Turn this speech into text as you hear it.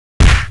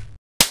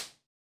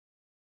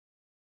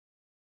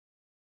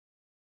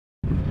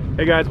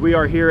Hey guys, we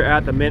are here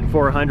at the Mint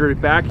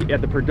 400 back at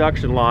the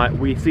production lot.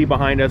 We see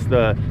behind us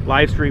the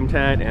live stream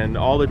tent and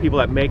all the people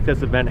that make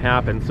this event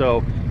happen.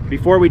 So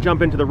before we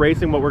jump into the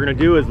racing, what we're going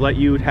to do is let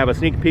you have a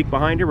sneak peek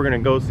behind here. We're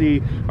going to go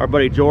see our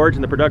buddy George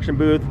in the production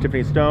booth,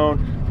 Tiffany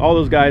Stone, all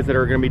those guys that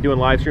are going to be doing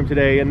live stream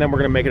today, and then we're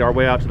going to make it our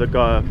way out to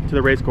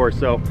the race course.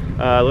 So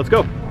let's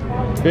go.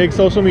 Big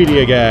social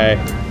media guy,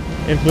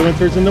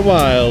 influencers in the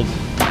wild,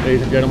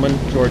 ladies and gentlemen,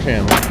 George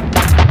Hammel.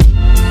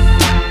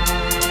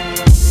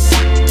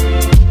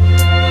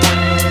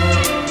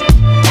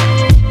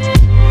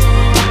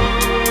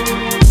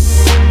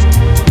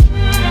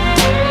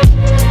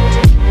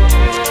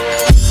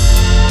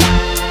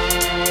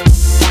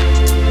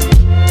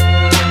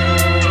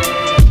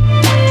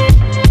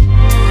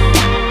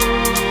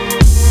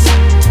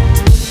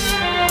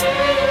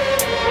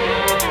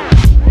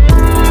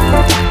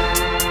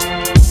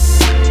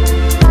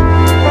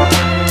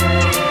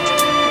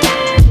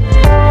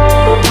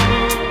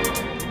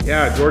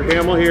 George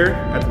Hammel here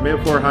at the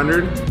Mint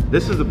 400.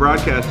 This is the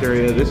broadcast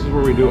area. This is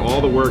where we do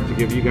all the work to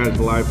give you guys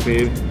the live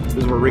feed. This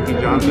is where Ricky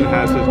Johnson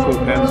has his cool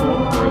pencil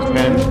or his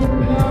pen,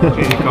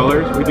 changing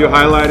colors. We do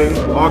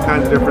highlighting, all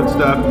kinds of different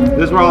stuff.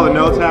 This is where all the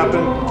notes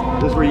happen.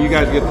 This is where you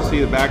guys get to see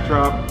the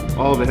backdrop,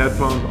 all of the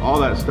headphones, all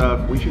that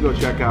stuff. We should go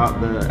check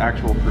out the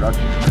actual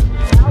production.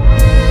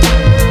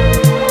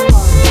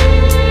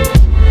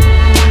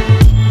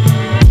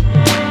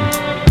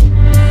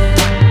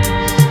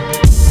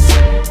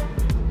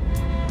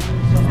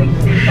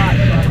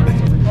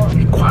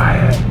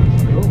 Quiet.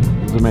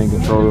 This is the main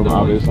control room,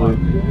 obviously.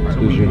 This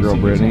is your girl,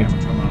 Brittany.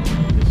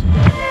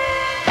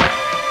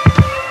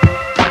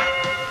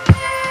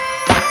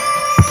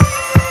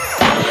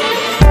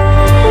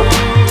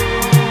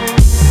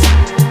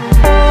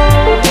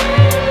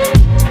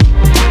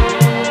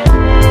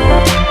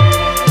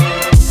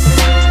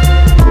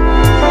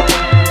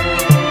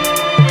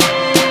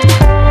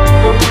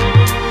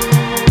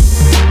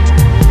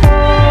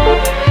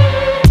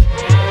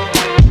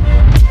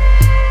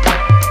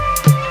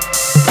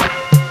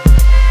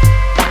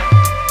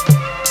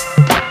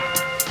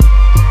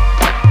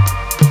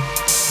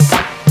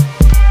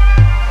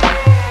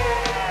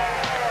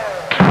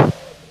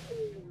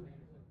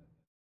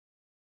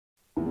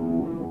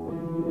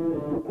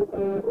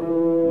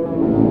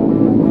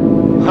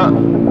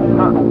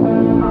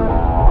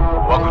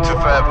 Welcome to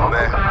forever,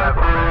 man.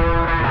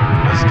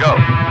 Let's go.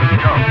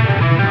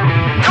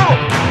 Come on.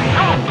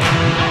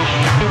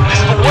 This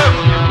is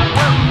forever.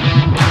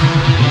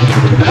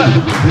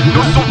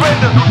 No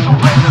surrender.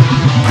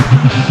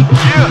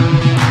 Yeah.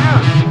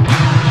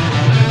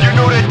 You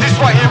know that this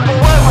right here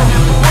forever.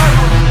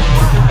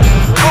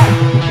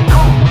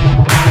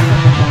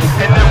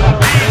 And there will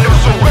be no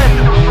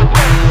surrender.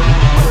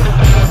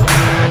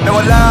 Now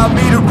allow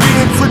me to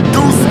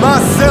reintroduce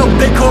myself.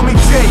 They call me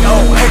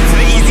J.O.X to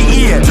the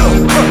easy end.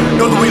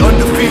 Know that we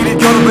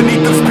undefeated. Y'all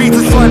beneath them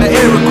speeches trying to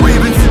air a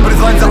grievance, but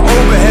his lines are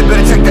overhead.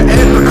 Better check the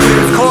air for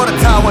clearance. Call the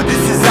tower. This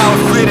is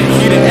ours. Clear the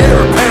heat and air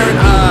apparent.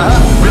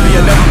 Really,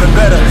 I've never been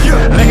better.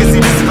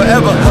 Legacy, this is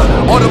forever.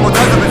 All the more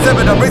times I've been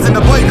seven. I'm raising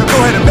the bar. You can go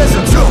ahead and measure.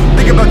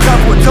 Think about time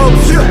for a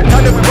toast.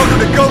 Time that we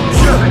welcome to go.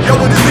 Yo,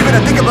 when it's leaving,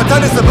 I think about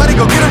time that somebody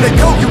go get on their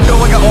coat. You know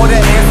I got all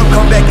that anthem.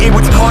 Come back in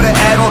what you call that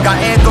add-on.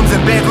 Got anthems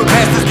and bands with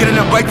masters. Getting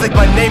them right like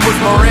my name was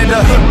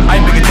Miranda. I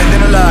ain't bigger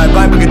than alive.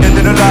 I ain't bigger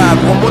than alive.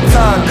 One more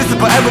time. This is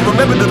forever.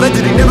 Remember the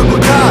legend. He never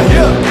go die.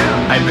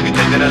 Yeah. I ain't bigger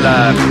than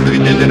alive.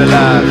 Bigger than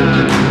alive.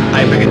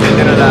 I ain't bigger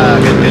than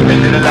alive.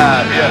 Than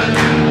alive.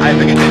 Yeah. I ain't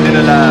bigger than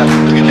alive.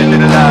 Bigger than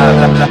alive.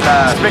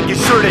 Just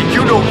making sure that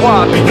you know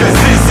why. Because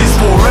this is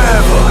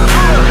forever.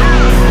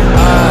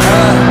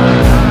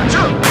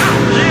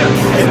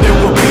 And there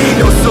will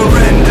be no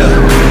surrender.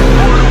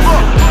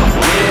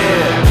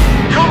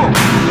 Yeah. Come on,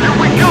 here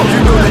we go. You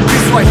know that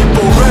this right here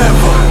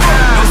forever.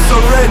 No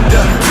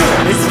surrender.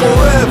 It's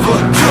forever.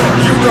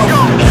 You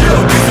know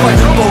this right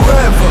here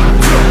forever.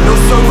 No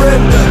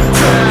surrender.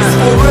 It's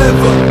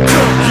forever.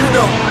 You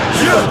know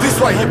this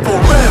right here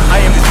forever.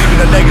 I am just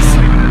leaving a legacy.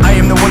 I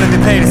am the one that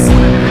they paid us.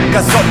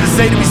 Got something to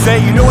say to me,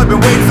 say, you know I've been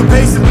waiting so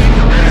patiently.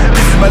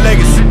 This is my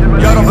legacy.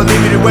 Y'all don't believe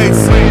me, it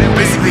waits.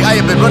 Basically, I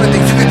have been running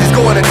things. You can just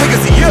go on and take a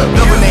seat.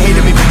 Loving they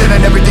hated me, but then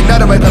and everything.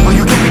 Not on my level,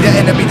 you give me the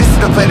enemy. This is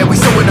the plan that we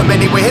showing them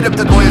anyway. Hit up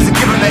the lawyers and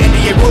give them the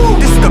NDA. Woo!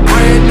 This is the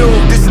brand new.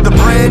 This is the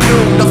brand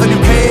new. Nothing you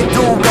can't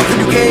do. Nothing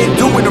you can't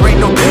do. And there ain't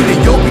no thing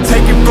that you'll be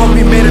taking from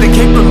me. Man, it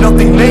came from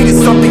nothing. Made it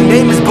something.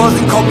 Name is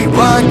buzzing. Call me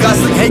Ryan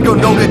Gosling. Hey, go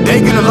know that they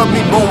gonna love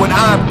me more when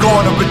I'm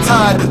gone or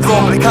retired. The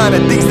throne, the kind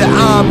of things that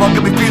I'm gonna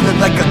be feeling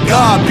like a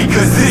god.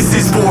 Because this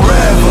is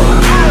forever.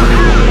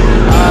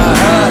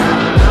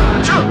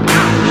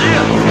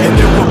 And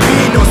there will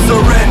be no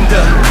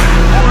surrender.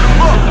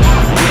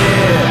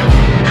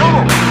 Yeah.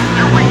 Come on,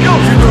 here we go.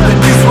 You know that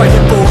this right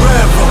here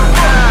forever.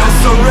 No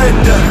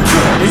surrender.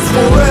 It's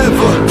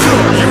forever.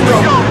 You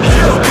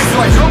know this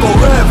right here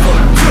forever.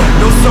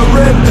 No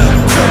surrender.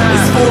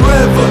 It's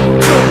forever.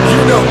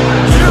 You know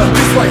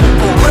this right here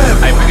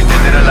forever. I ain't bigger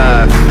than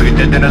alive.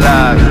 Bigger than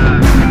alive.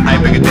 I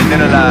ain't bigger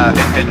than alive. alive,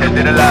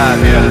 dead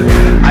alive,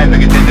 yeah. I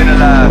think it's dead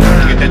alive,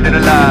 dead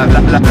alive,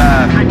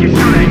 live. Making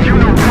sure that you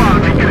know why,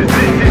 because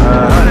this is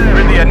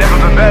really I've never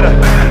been better.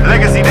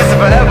 Legacy, this is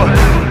forever.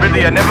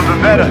 Really I've never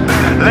been better.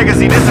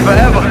 Legacy, this is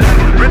forever.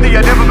 Really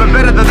I've never been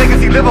better. The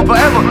legacy live on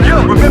forever.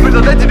 Yeah, remember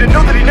the legend and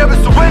know that he never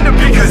surrendered,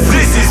 because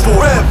this is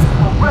forever.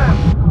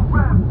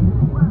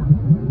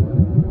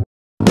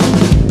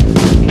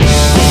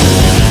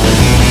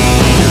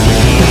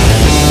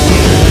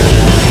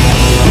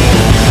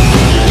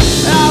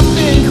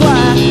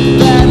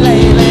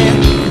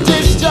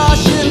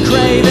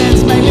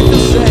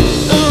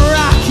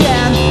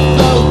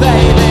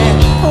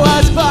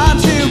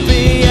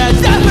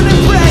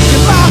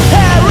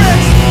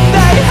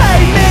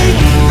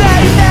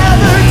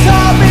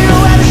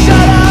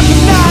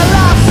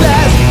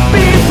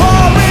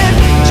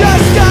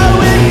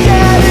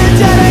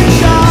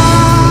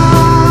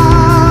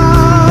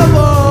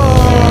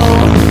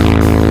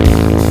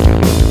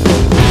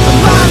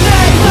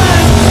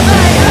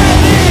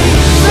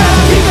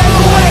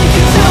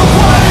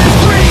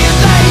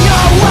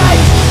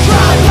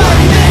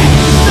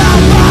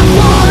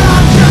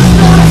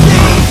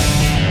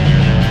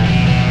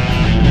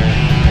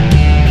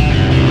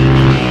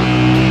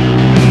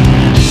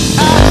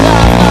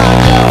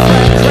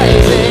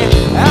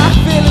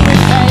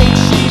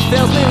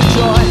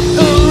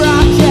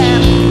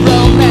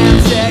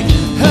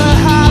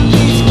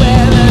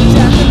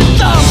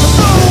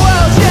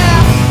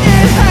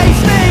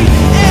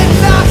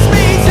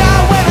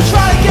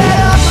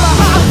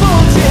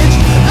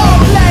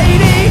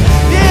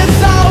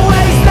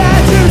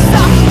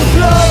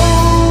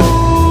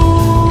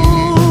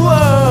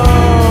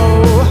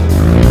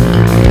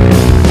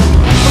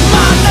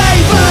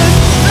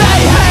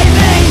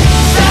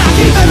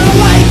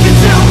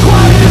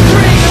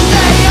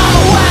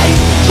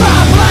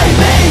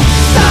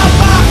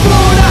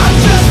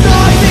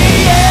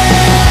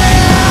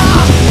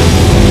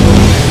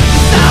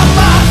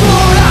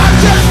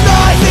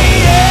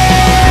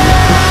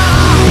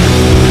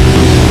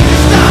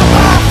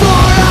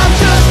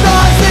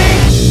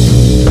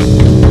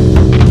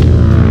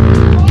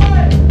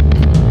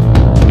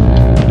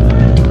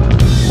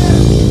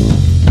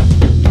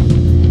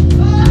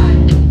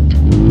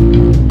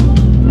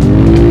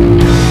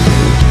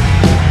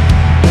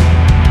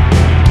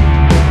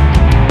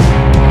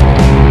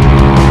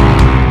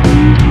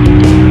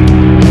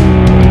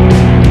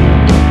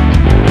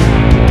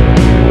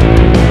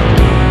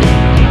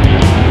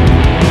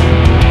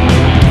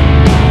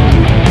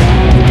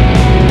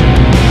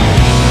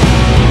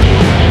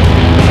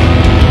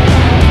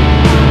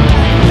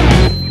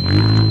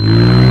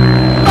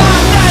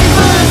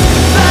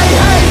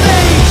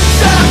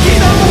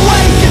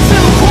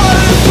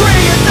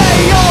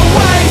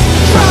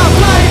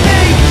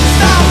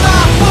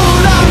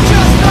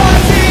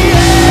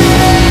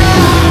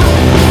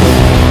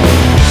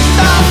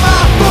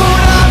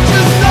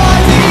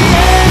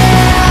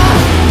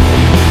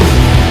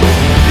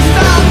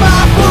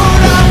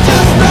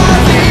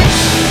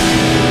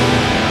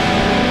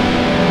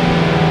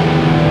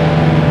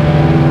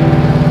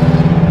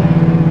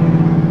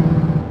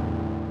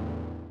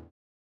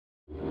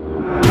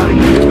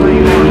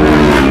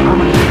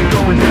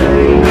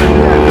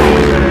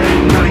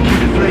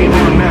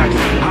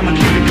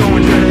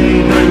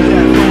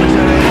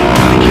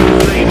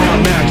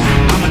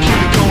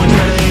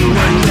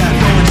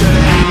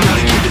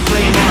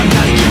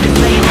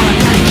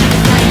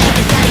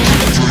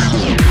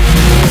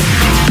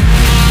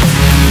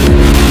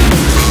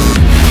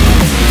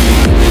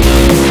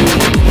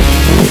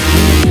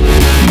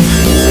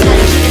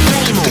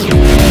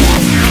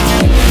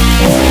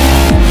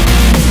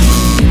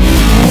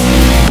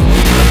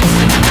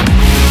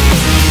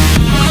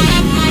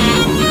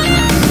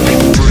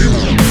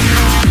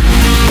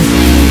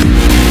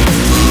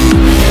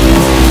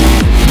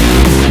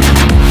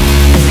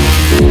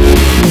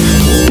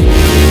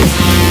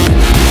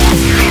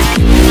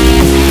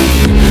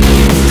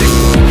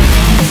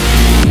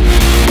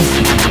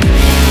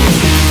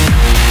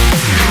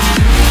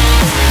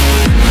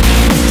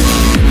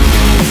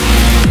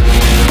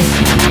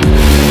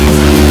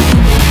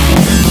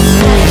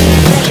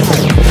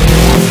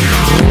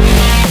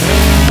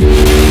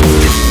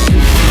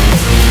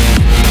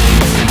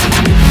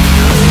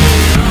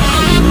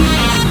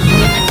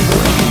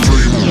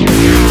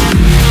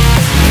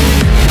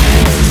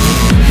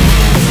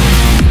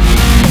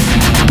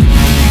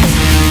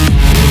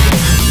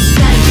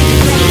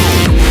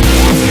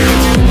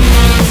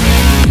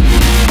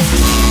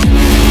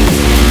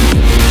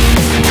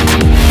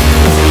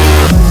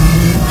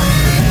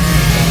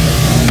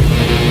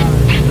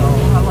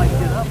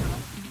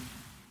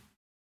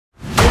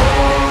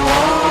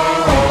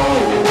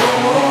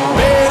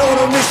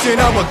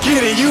 I'ma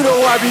get it, you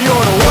know I be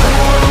on a what?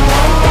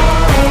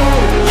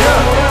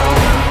 Yeah.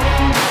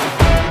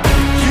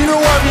 You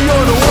know I be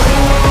on a what?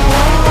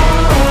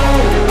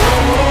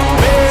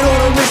 Man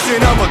on a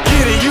mission, I'ma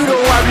get it, you know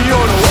I be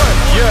on a what?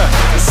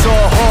 Yeah, it's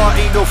all hard,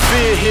 ain't no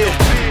fear here.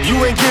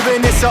 You ain't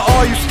giving this this, or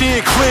all you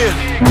steer clear.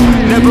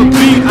 Never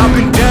beat, I've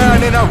been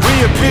down and I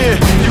reappear.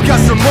 You got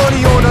some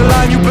money on the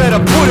line, you better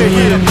put it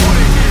here.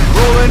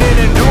 Rolling in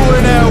and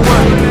doing that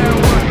work.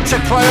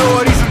 Check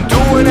priorities, I'm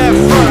doing that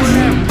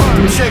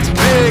first. Check's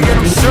big and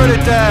I'm sure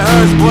that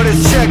hurts, but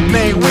it's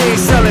checkmate, we ain't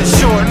selling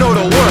short, know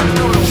the work.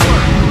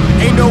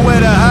 Ain't nowhere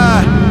to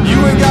hide, you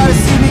ain't gotta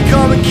see me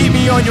come and keep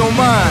me on your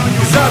mind,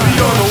 cause I be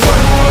on the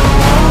work.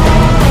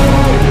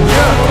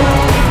 Yeah,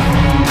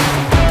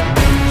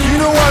 you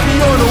know I be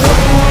on the work.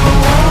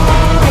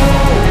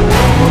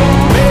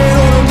 Man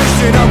on a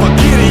mission, I'ma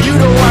get it, you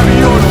know I be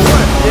on the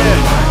work. Yeah,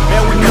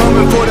 man we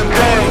coming for them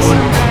things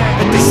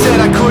that they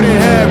said I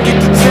couldn't have, get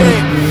the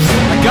team.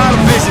 I got a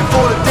vision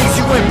for the things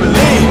you ain't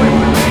believe.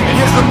 And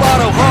here's the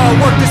motto, hard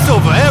work, this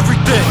over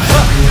everything.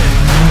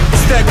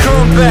 It's that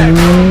comeback.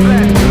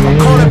 I'm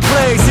calling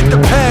plays, hit the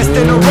pass,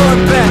 then the run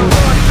back.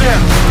 Yeah,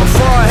 I'm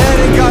far ahead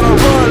and gotta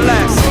run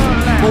last.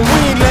 But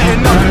we ain't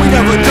letting up, we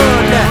never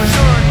done that.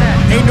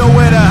 Ain't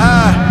nowhere to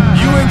hide,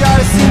 you ain't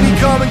gotta see me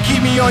come and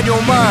keep me on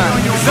your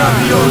mind, cause I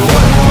be on the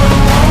way.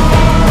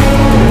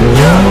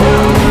 Yeah,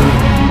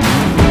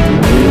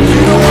 you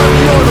know I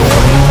be on the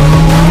way.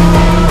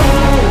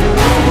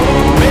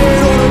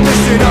 Man on a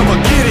mission, I'ma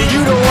get it,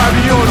 you know I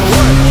be on the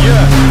way.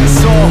 Yeah,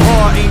 it's all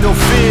hard, ain't no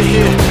fear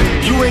here.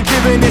 You ain't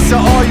giving this,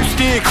 or all you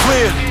steer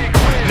clear.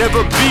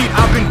 Never beat,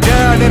 I've been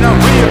down and I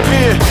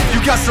reappear. You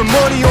got some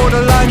money on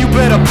the line, you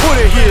better put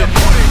it here.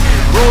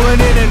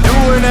 Rolling in and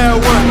doing that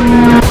work.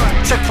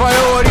 Check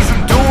priorities,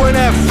 I'm doing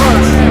that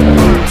first.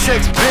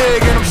 Check's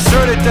big and I'm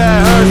sure that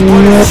hurts,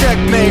 but it's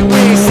checkmate, we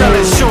ain't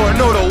selling short,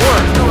 know the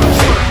work.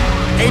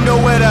 Ain't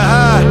nowhere to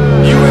hide,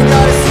 you ain't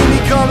gotta see me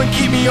come and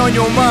keep me on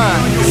your mind,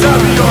 cause I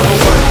be on the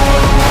work.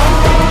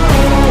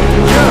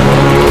 Yeah,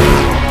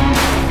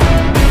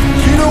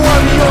 you know I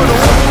be on the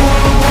work.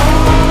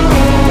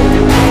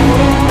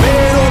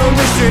 Man on a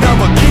mission,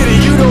 I'ma get it,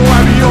 you know I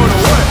be on the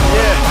work.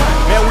 Yeah,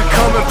 man we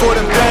coming for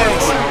them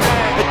things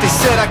that they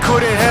said I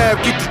couldn't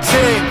have, get the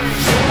team.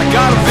 I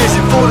got a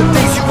vision for the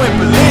things you ain't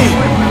believe.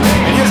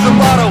 And here's the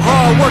motto,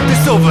 hard work,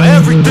 this over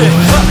everything.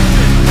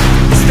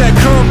 It's that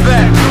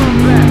comeback.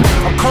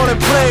 I'm calling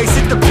plays,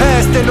 hit the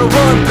pass, then the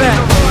run back.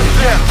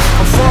 Yeah,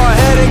 I'm far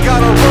ahead and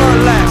gotta run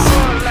last.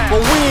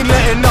 But we ain't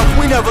letting up,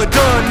 we never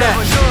done that.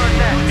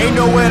 Ain't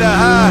nowhere to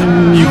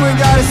hide, you ain't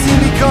gotta see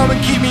me come and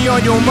keep me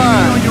on your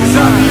mind, cause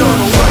I be on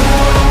the way.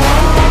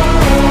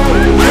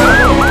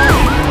 Yeah,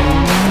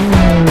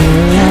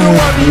 you know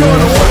I be on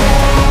the way.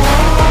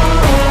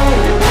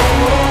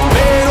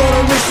 Man on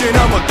a mission,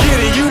 I'ma get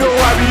it, you know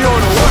I be on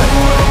the way.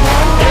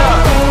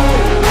 Yeah,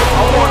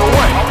 I'm on the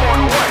way.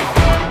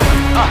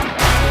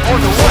 On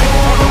the way.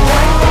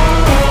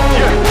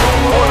 Yeah,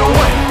 on the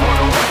way.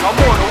 I'm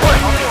on the way.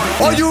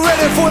 Are you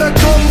ready for the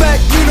comeback?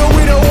 You know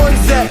we the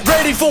ones that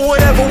ready for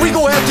whatever. We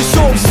gon' have to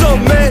show them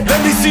something, man.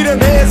 Let me see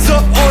them hands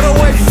up, all the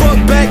way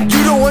front back.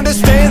 You don't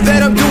understand that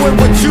I'm doing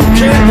what you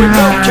can't with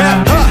no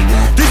cap.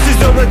 This is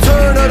the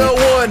return of the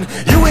one.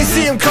 You ain't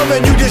see him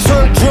coming, you just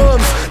heard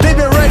drums. They've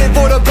been ready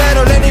for the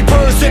battle. Any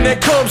person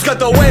that comes got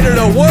the weight of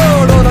the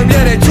world on them.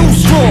 Yeah, they're too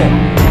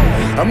strong.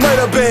 I might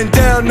have been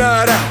down,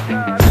 not out.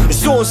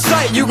 It's on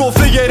sight, you gon'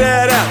 figure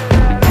that out.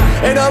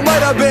 And I might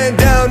have been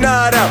down,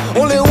 not out.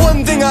 Only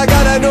one thing I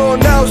gotta know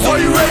now is, are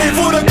you ready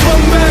for the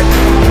comeback?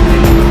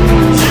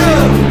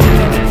 Yeah.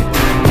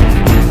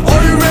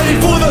 Are you ready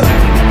for the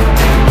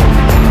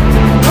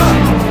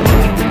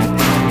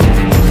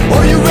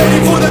Are you ready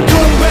for the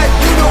comeback?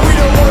 You know we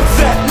the ones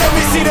that. Let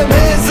me see them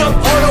hands up,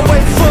 all the way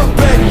front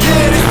back.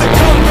 Yeah, this the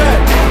comeback.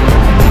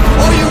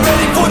 Are you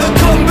ready for the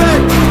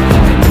comeback?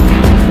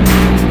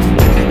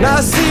 Now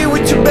I see you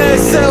with your bad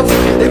self.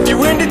 If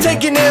you into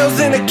taking L's,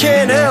 then it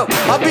can't help.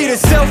 I'll be the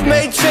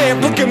self-made champ,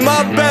 look at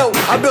my belt.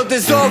 I built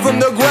this all from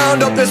the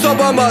ground up, this all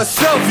by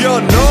myself, y'all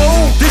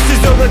know. This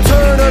is the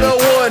return of the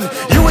one.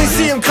 You ain't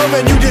see him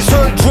coming, you just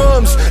heard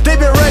drums.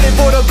 They've been ready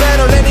for the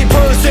battle. Any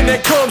person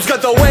that comes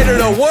got the weight of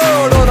the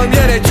world on them,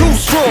 yeah, they're too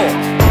strong.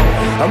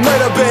 I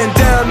might have been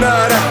down,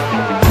 not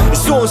out.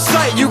 It's on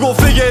sight, you gon'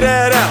 figure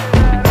that out.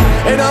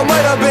 And I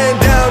might have been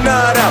down,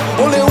 not out.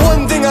 Only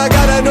one thing I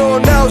gotta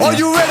know now. Are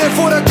you ready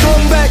for the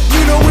comeback?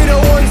 You know we the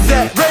ones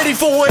that ready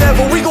for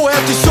whatever. We gon'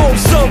 have to show them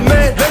something,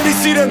 man. Let me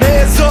see them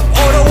hands up,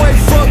 all the way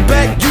front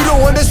back. You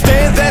don't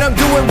understand that I'm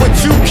doing what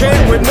you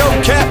can't with no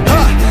cap.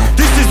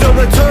 This is the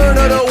return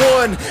of the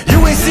one.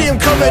 You ain't see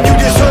him coming, you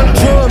just heard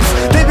drums.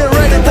 They've been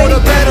ready for the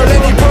battle.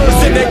 Any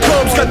person that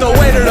comes got the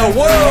weight of the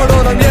world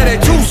on them. Yeah,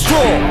 they're too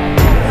strong.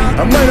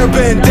 I might have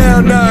been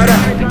down, not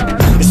out.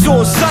 It's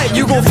on sight,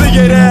 you gon'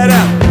 figure that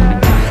out.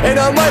 And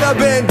I might have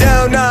been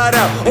down, not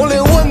out. Only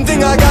one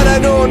thing I gotta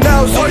know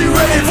now is, are you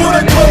ready for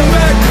the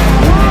comeback?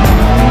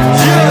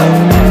 Yeah.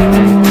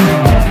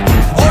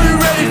 Are you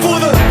ready for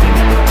the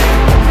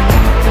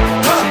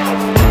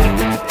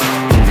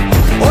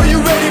Are you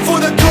ready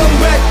for the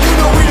comeback? You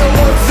know we the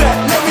ones that.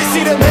 Let me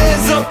see them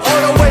hands up,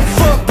 all the way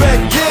front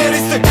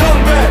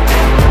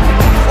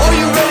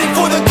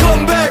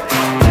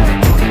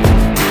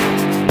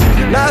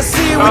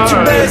with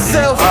your bad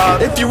self.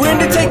 If you're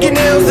into taking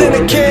L's, then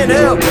it can't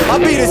help. I'll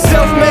be the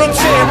self-made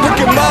champ, look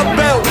at my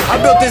belt.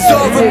 I built this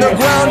all from the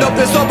ground up,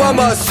 this all by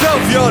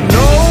myself, y'all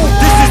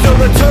know.